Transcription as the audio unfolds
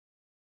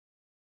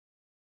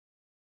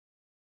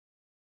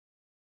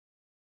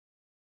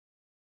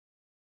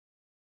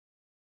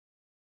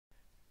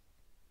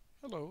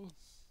Hello,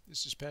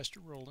 this is Pastor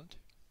Roland,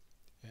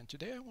 and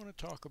today I want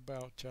to talk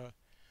about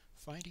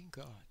finding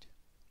God,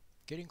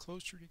 getting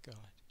closer to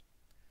God,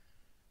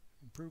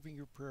 improving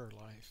your prayer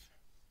life,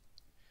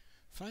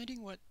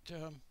 finding what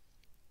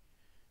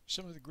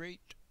some of the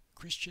great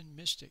Christian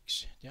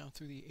mystics down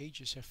through the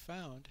ages have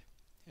found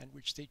and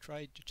which they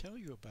tried to tell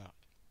you about.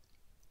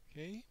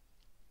 Okay?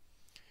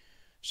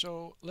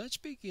 So let's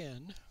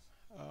begin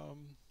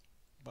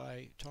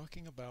by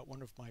talking about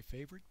one of my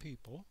favorite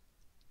people,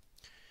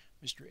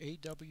 Mr.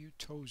 A.W.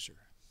 Tozer.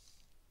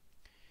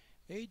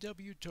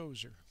 A.W.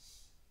 Tozer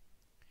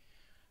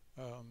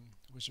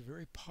was a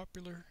very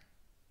popular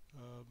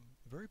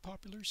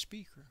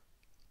speaker.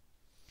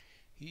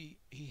 He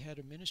had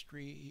a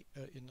ministry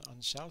on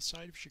the south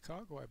side of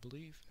Chicago, I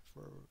believe,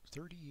 for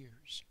 30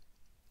 years.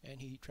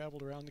 And he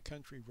traveled around the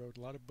country, wrote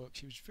a lot of books.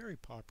 He was very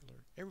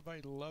popular.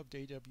 Everybody loved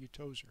A.W.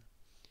 Tozer.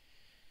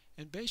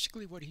 And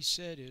basically what he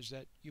said is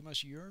that you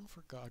must yearn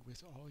for God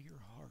with all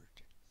your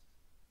heart.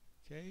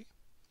 Okay?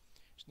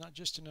 It's not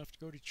just enough to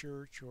go to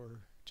church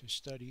or to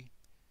study.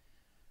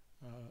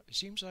 It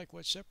seems like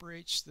what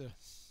separates the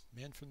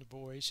men from the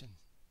boys and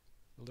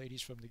the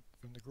ladies from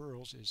the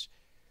girls is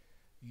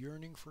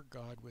yearning for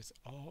God with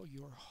all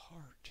your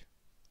heart.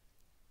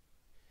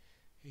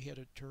 He had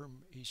a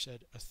term, he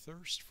said, a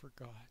thirst for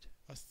God.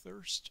 A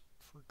thirst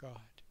for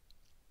God.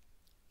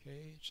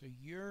 Okay? It's a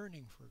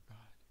yearning for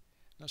God.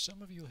 Now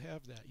some of you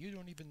have that. You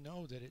don't even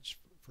know that it's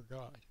for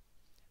God.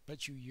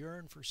 But you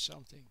yearn for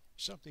something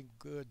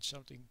good,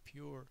 something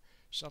pure,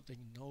 something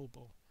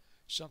noble,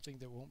 something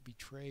that won't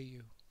betray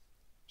you,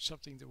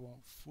 something that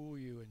won't fool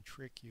you and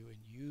trick you and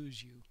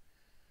use you,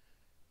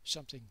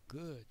 something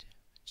good,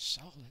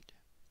 solid.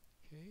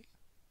 Okay?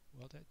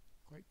 Well, that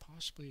quite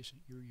possibly is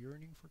that you're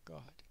yearning for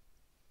God.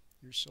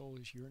 Your soul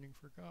is yearning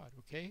for God.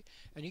 Okay?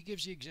 And he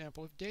gives the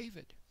example of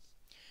David.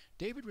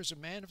 David was a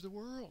man of the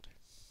world.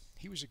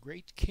 He was a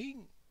great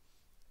king.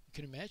 You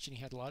can imagine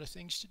he had a lot of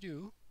things to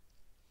do.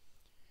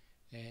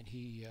 And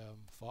he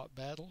fought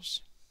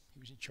battles. He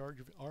was in charge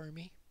of an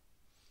army.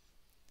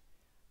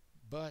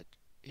 But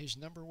his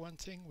number one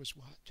thing was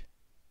what?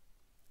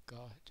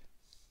 God.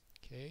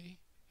 Okay?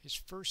 His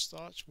first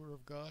thoughts were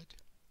of God.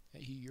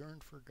 And he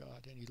yearned for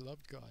God and he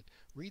loved God.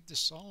 Read the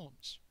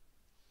Psalms.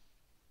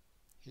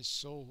 His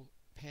soul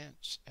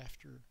pants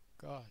after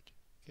God.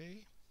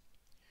 Okay?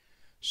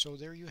 So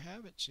there you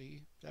have it,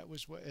 see? That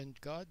was what,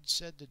 and God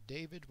said that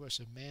David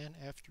was a man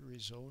after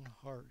his own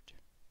heart.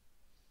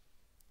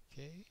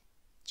 Okay?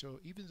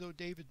 So even though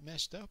David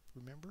messed up,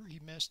 remember, he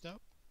messed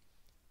up,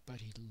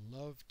 but he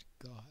loved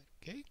God.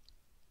 Okay?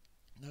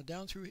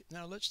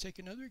 Now let's take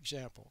another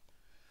example.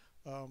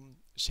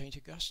 Saint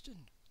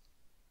Augustine.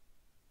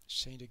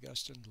 Saint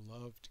Augustine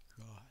loved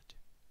God.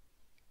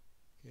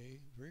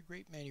 Okay? Very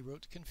great man. He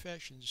wrote the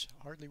Confessions.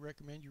 Hardly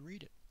recommend you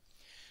read it.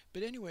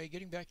 But anyway,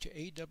 getting back to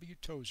A.W.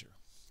 Tozer.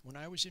 When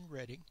I was in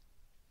Redding,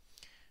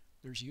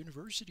 there's a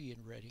university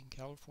in Redding,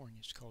 California.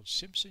 It's called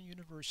Simpson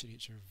University.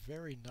 It's a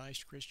very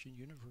nice Christian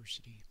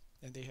university.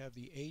 And they have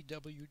the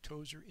A.W.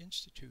 Tozer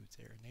Institute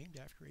there, named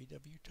after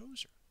A.W.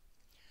 Tozer.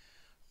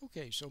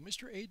 Okay, so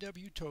Mr.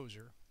 A.W.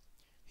 Tozer,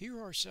 here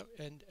are some,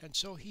 and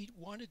so he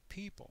wanted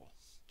people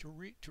to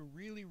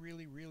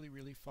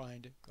really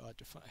find God,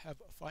 to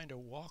find a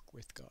walk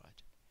with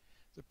God,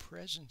 the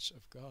presence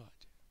of God.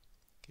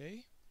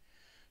 Okay?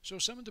 So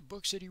some of the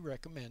books that he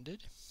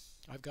recommended,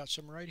 I've got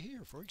some right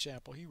here. For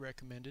example, he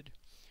recommended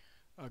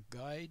A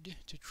Guide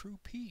to True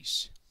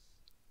Peace.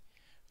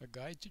 A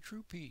Guide to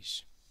True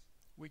Peace,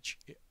 which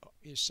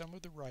is some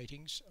of the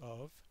writings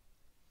of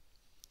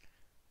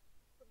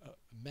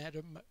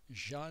Madame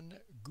Jeanne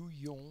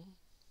Guyon,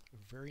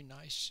 a very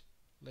nice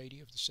lady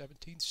of the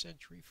 17th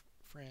century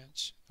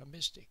France, a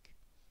mystic.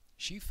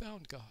 She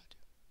found God.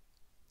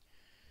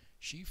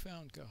 She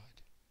found God.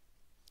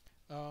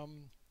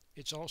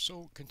 It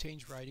also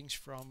contains writings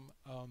from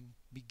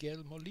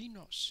Miguel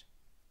Molinos.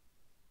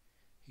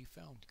 He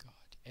found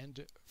God.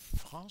 And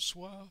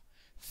Francois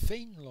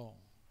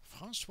Fenelon.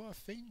 Francois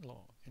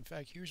Fenelon. In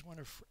fact, here's one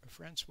of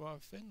Francois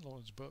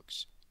Fenelon's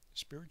books,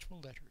 Spiritual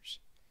Letters.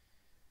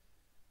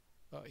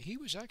 He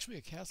was actually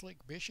a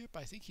Catholic bishop.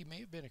 I think he may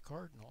have been a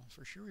cardinal.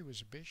 For sure he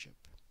was a bishop.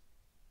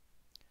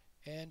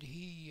 And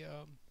he,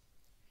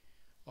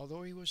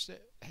 although he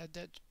had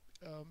that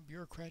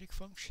bureaucratic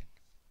function,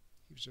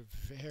 he was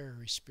a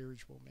very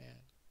spiritual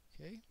man.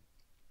 Okay?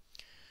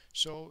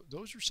 So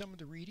those are some of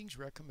the readings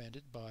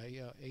recommended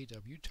by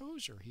A.W.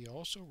 Tozer. He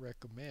also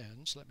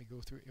recommends, let me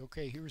go through,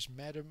 okay, here's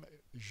Madame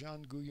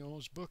Jeanne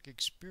Guyon's book,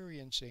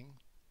 Experiencing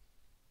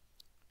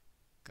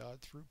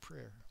God Through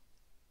Prayer.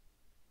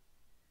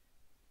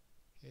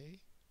 Okay?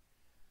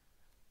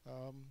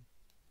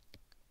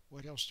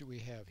 What else do we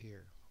have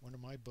here? One of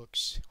my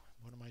books,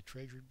 one of my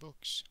treasured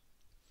books,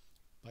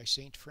 by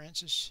St.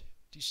 Francis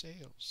de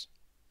Sales.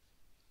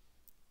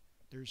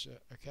 There's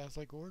a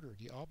Catholic order.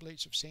 The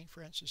Oblates of St.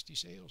 Francis de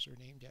Sales are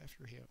named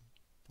after him.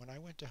 When I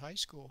went to high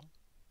school,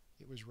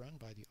 it was run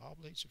by the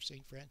Oblates of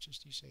St. Francis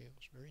de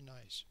Sales. Very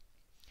nice.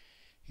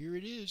 Here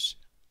it is,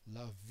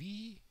 La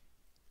Vie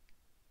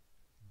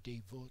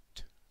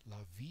Dévote. La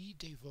vie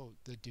dévote,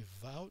 the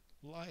devout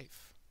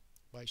life,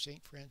 by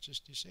St. Francis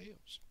de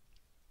Sales.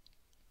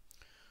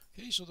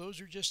 Okay, so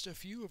those are just a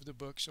few of the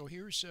books. So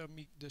here's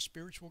the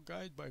Spiritual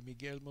Guide by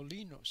Miguel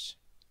Molinos.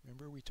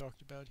 Remember we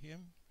talked about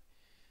him?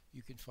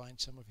 You can find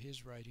some of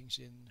his writings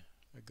in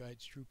A Guide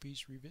Through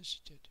Peace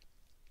Revisited.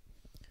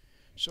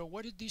 So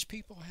what did these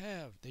people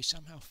have? They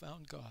somehow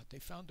found God. They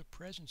found the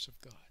presence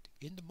of God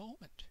in the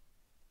moment.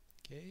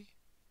 Okay?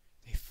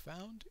 They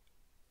found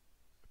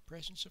the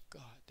presence of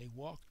God. They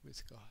walked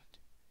with God.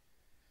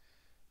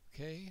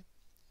 Okay?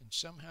 And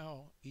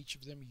somehow each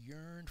of them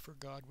yearned for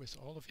God with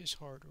all of his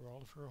heart or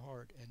all of her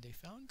heart, and they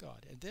found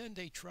God. And then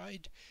they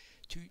tried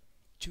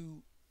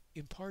to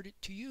impart it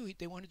to you.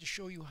 They wanted to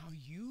show you how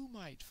you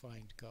might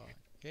find God.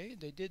 Okay?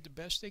 And they did the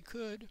best they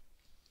could.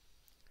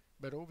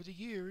 But over the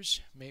years,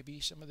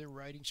 maybe some of their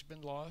writings have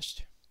been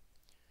lost,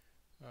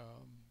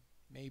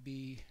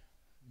 maybe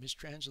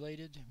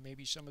mistranslated,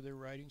 maybe some of their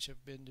writings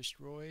have been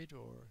destroyed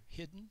or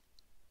hidden,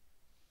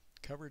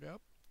 covered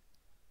up.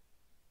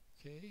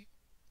 Okay?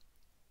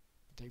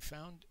 They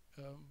found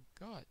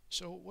God.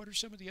 So what are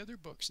some of the other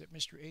books that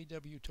Mr.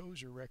 A.W.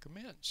 Tozer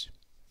recommends?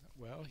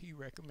 Well, he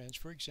recommends,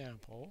 for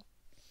example,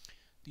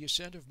 The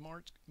Ascent of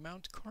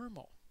Mount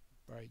Carmel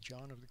by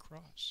John of the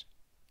Cross.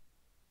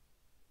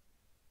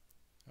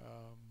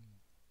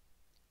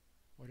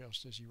 What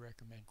else does he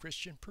recommend?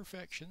 Christian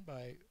Perfection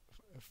by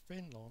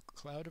Fenelon,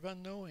 Cloud of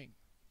Unknowing,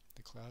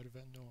 The Cloud of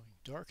Unknowing.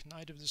 Dark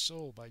Night of the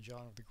Soul by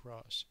John of the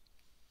Cross.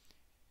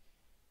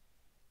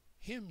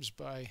 Hymns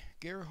by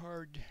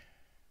Gerhard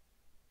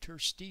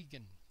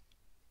Tersteegen.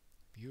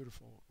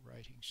 Beautiful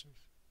writings.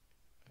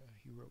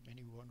 He wrote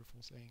many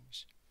wonderful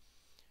things.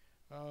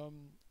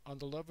 On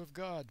the Love of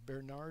God,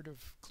 Bernard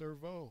of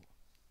Clairvaux.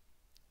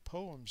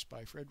 Poems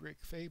by Frederick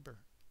Faber.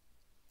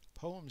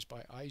 Poems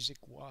by Isaac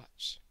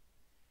Watts.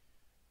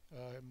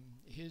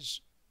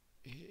 His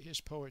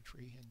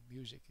poetry and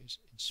music is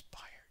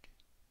inspired.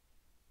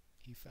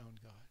 He found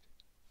God.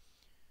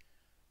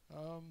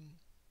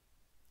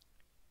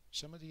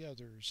 Some of the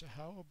others.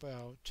 How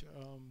about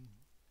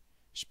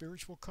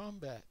Spiritual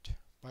Combat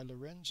by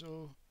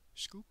Lorenzo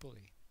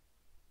Scupoli?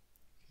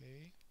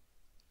 Okay.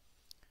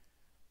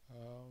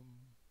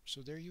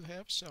 So there you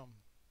have some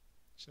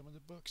of the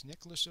books.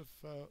 Nicholas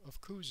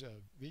of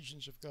Cusa,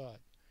 Visions of God.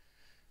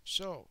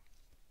 So,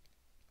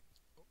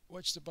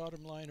 what's the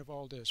bottom line of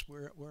all this?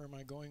 Where am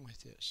I going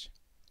with this?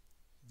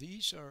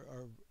 These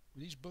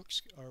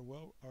books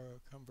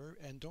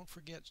and don't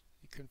forget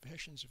the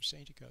Confessions of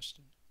Saint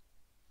Augustine.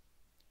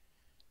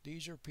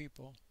 These are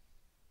people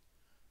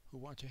who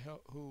want to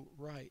help, who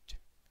write.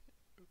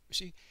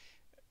 See,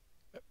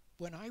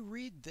 when I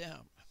read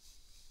them,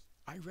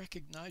 I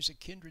recognize a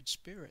kindred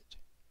spirit.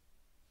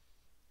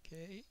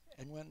 Okay?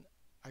 And when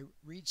I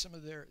read some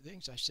of their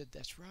things, I said,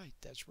 that's right,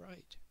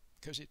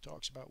 because it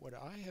talks about what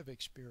I have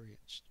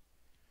experienced.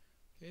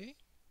 Okay?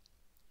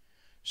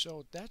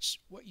 So that's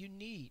what you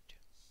need.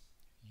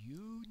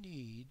 You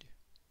need,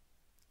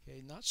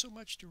 okay, not so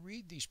much to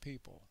read these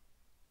people,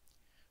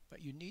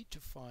 but you need to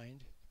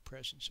find the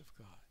presence of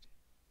God.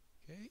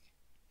 Okay?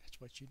 That's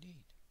what you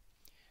need.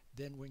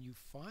 Then when you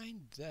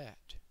find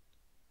that,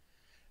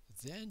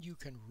 then you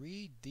can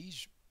read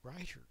these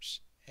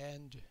writers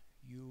and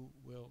you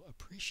will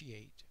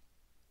appreciate,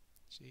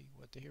 see,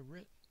 what they have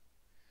written.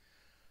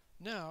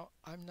 Now,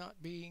 I'm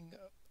not being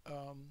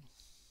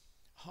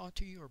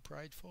haughty or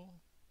prideful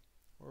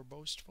or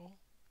boastful.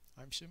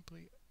 I'm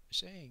simply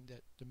saying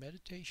that the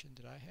meditation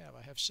that I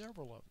have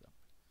several of them.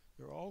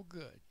 They're all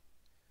good.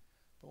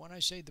 But when I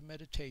say the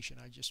meditation,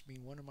 I just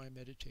mean one of my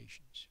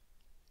meditations.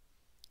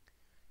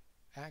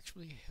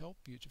 Actually help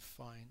you to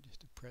find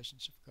the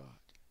presence of God.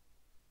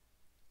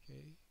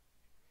 Okay?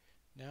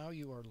 Now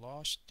you are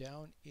lost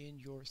down in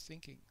your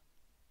thinking,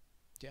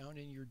 down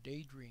in your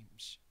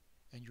daydreams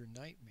and your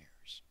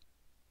nightmares,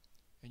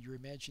 and your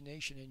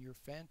imagination and your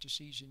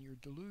fantasies and your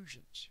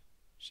delusions.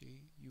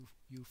 See,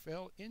 you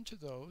fell into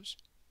those,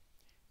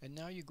 and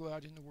now you go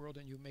out in the world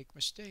and you make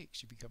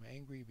mistakes. You become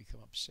angry, you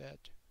become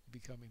upset, you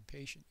become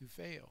impatient, you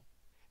fail.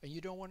 And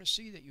you don't want to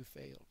see that you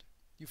failed.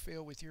 You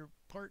fail with your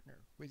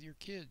partner, with your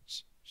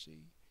kids.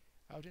 See,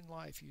 out in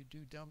life you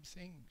do dumb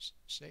things,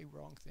 say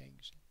wrong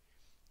things.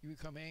 You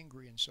become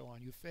angry and so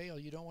on. You fail,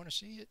 you don't want to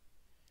see it.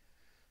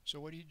 So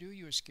what do?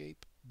 You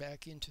escape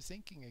back into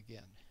thinking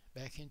again,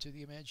 back into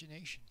the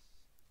imagination.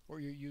 Or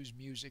you use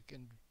music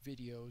and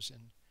videos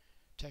and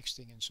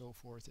texting and so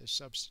forth as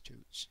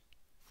substitutes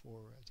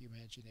for the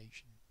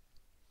imagination.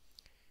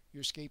 You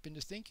escape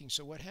into thinking.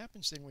 So what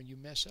happens then when you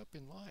mess up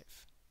in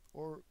life?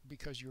 Or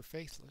because you're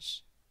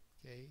faithless,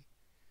 okay?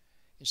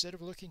 Instead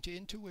of looking to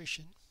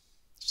intuition,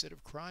 instead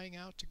of crying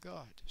out to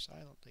God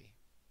silently,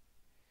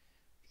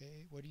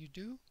 okay, what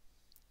do?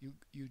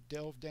 You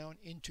delve down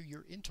into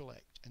your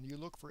intellect and you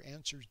look for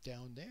answers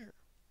down there.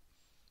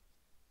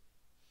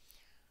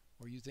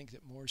 Or you think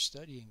that more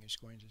studying is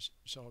going to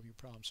solve your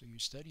problem. So you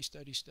study,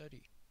 study,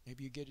 study.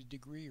 Maybe you get a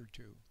degree or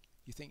two.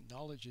 You think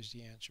knowledge is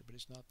the answer, but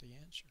it's not the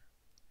answer.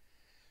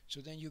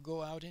 So then you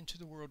go out into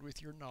the world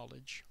with your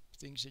knowledge,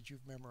 things that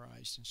you've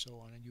memorized and so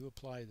on, and you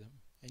apply them,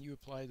 and you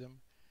apply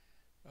them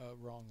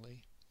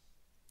wrongly,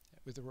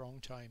 with the wrong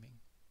timing,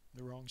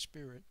 the wrong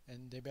spirit,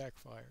 and they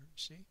backfire,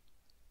 see?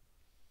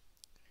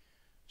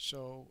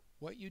 So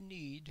what you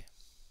need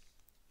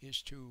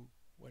is to,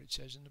 what it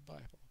says in the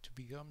Bible, to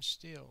become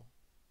still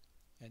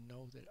and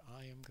know that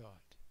I am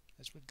God.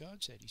 That's what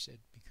God said. He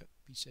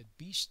said,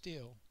 be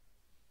still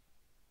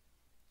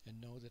and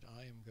know that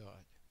I am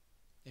God.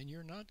 And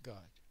you're not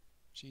God.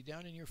 See,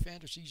 down in your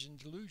fantasies and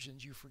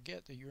delusions, you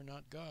forget that you're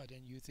not God,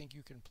 and you think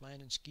you can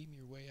plan and scheme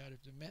your way out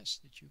of the mess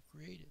that you've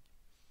created.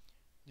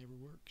 Never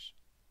works.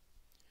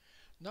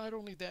 Not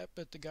only that,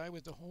 but the guy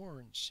with the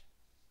horns,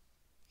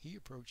 he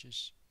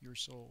approaches your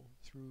soul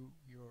through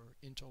your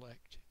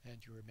intellect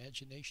and your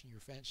imagination, your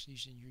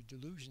fantasies and your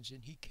delusions,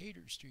 and he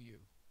caters to you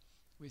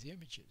with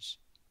images,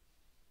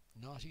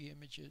 naughty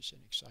images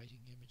and exciting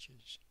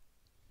images.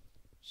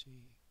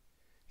 See,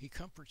 he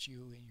comforts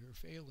you in your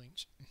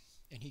failings,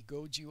 and he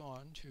goads you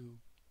on to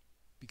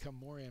become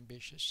more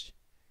ambitious,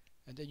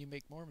 and then you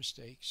make more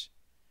mistakes,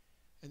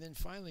 and then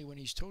finally, when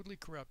he's totally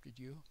corrupted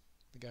you,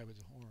 the guy with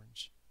the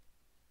horns,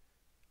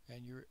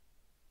 and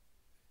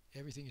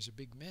everything is a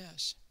big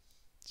mess,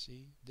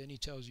 see, then he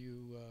tells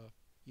you,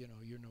 you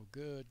know, you're no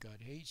good, God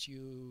hates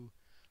you,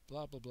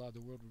 blah, blah, blah, the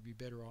world would be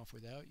better off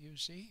without you,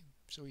 see?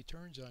 So he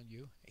turns on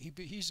you.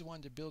 He's the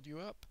one to build you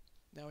up.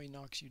 Now he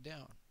knocks you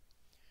down.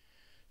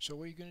 So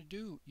what are you going to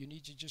do? You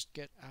need to just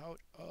get out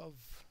of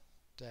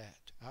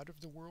that, out of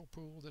the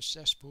whirlpool, the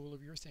cesspool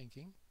of your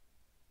thinking,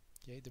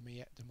 okay, the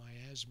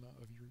miasma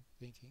of your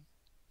thinking.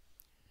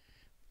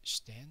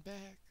 Stand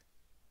back,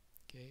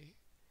 okay?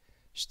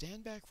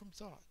 Stand back from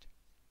thought,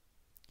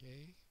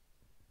 okay?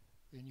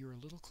 Then you're a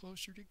little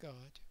closer to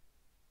God,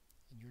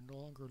 and you're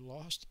no longer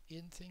lost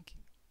in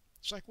thinking.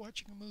 It's like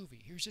watching a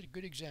movie. Here's a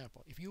good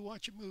example. If you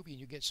watch a movie and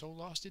you get so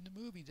lost in the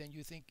movie, then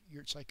you think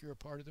it's like you're a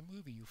part of the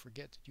movie. You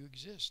forget that you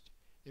exist.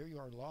 There you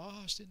are,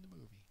 lost in the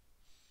movie.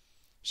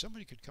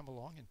 Somebody could come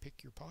along and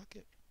pick your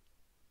pocket,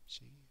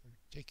 see, or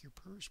take your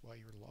purse while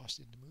you're lost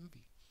in the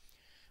movie.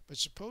 But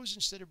suppose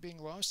instead of being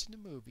lost in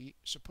the movie,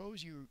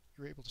 suppose you're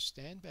able to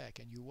stand back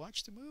and you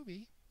watch the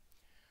movie,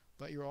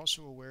 but you're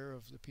also aware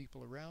of the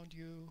people around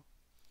you.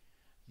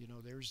 You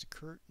know, there's the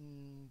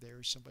curtain,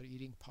 there's somebody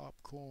eating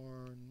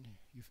popcorn,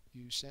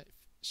 you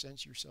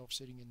sense yourself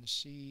sitting in the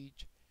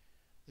seat,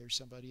 there's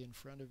somebody in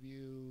front of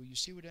you. You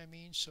see what I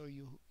mean? So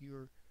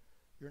you're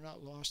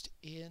not lost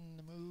in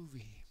the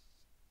movie.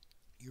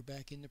 You're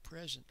back in the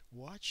present,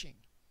 watching.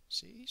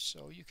 See?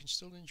 So you can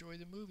still enjoy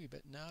the movie,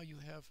 but now you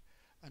have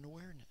an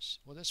awareness.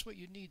 Well, that's what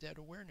you need, that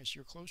awareness.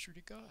 You're closer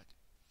to God.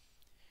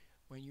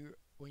 When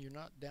you're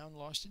not down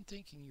lost in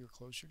thinking, you're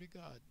closer to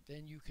God.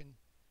 Then you can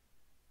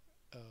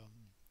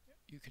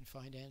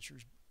find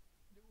answers,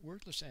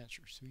 wordless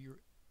answers, through your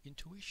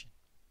intuition,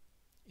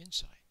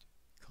 insight,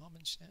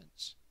 common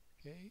sense,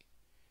 okay?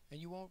 And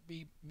you won't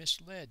be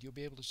misled. You'll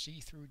be able to see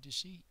through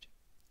deceit.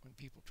 When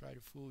people try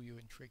to fool you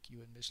and trick you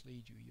and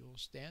mislead you, you'll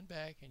stand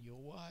back and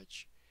you'll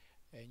watch,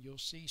 and you'll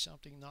see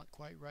something not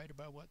quite right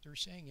about what they're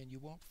saying, and you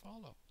won't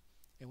follow.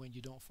 And when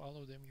you don't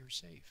follow them, you're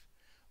safe.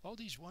 All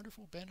these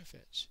wonderful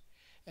benefits.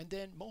 And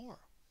then more,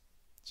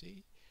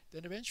 see?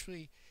 Then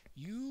eventually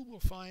you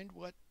will find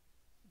what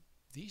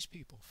these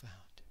people found.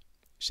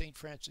 St.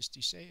 Francis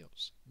de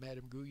Sales,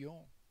 Madame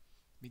Guyon,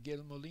 Miguel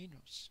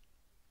Molinos,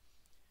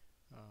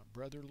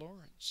 Brother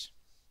Lawrence,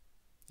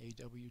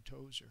 A.W.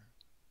 Tozer,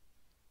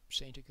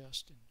 St.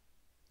 Augustine,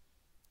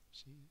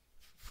 see,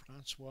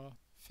 Francois,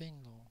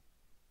 Fenelon,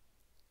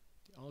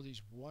 all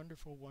these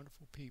wonderful,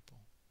 wonderful people,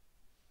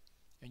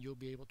 and you'll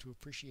be able to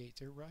appreciate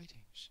their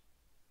writings.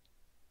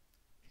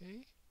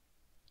 Okay?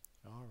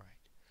 All right.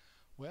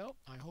 Well,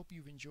 I hope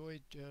you've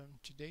enjoyed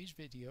today's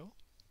video,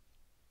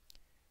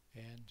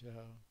 and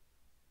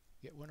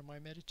get one of my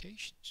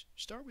meditations.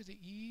 Start with the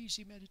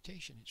easy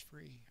meditation. It's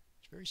free.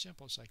 It's very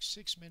simple. It's like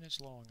 6 minutes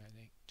long, I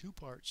think. 2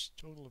 parts,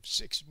 total of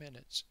 6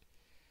 minutes.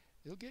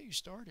 It'll get you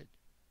started,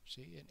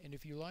 see, and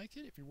if you like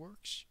it, if it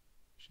works,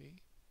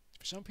 see,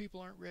 some people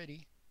aren't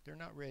ready. They're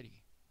not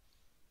ready.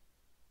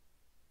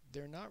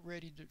 They're not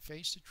ready to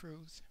face the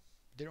truth.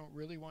 They don't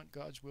really want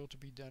God's will to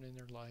be done in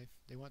their life.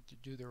 They want to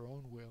do their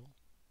own will,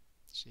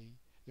 see.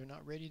 They're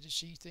not ready to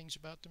see things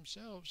about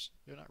themselves.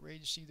 They're not ready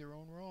to see their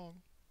own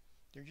wrong.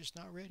 They're just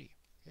not ready.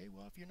 Okay,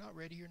 well, if you're not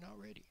ready, you're not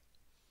ready.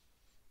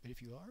 But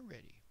if you are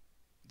ready,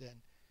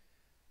 then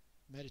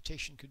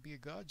meditation could be a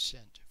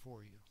godsend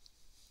for you.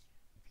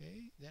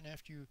 Okay, then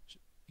after you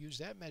use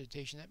that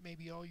meditation, that may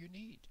be all you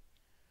need.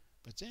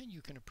 But then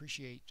you can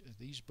appreciate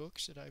these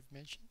books that I've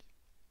mentioned,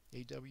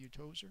 A.W.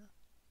 Tozer,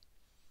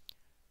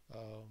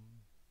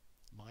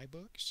 my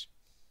books.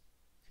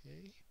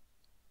 Okay,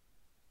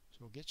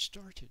 so get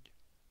started.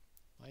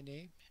 My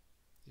name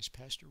is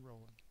Pastor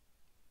Roland.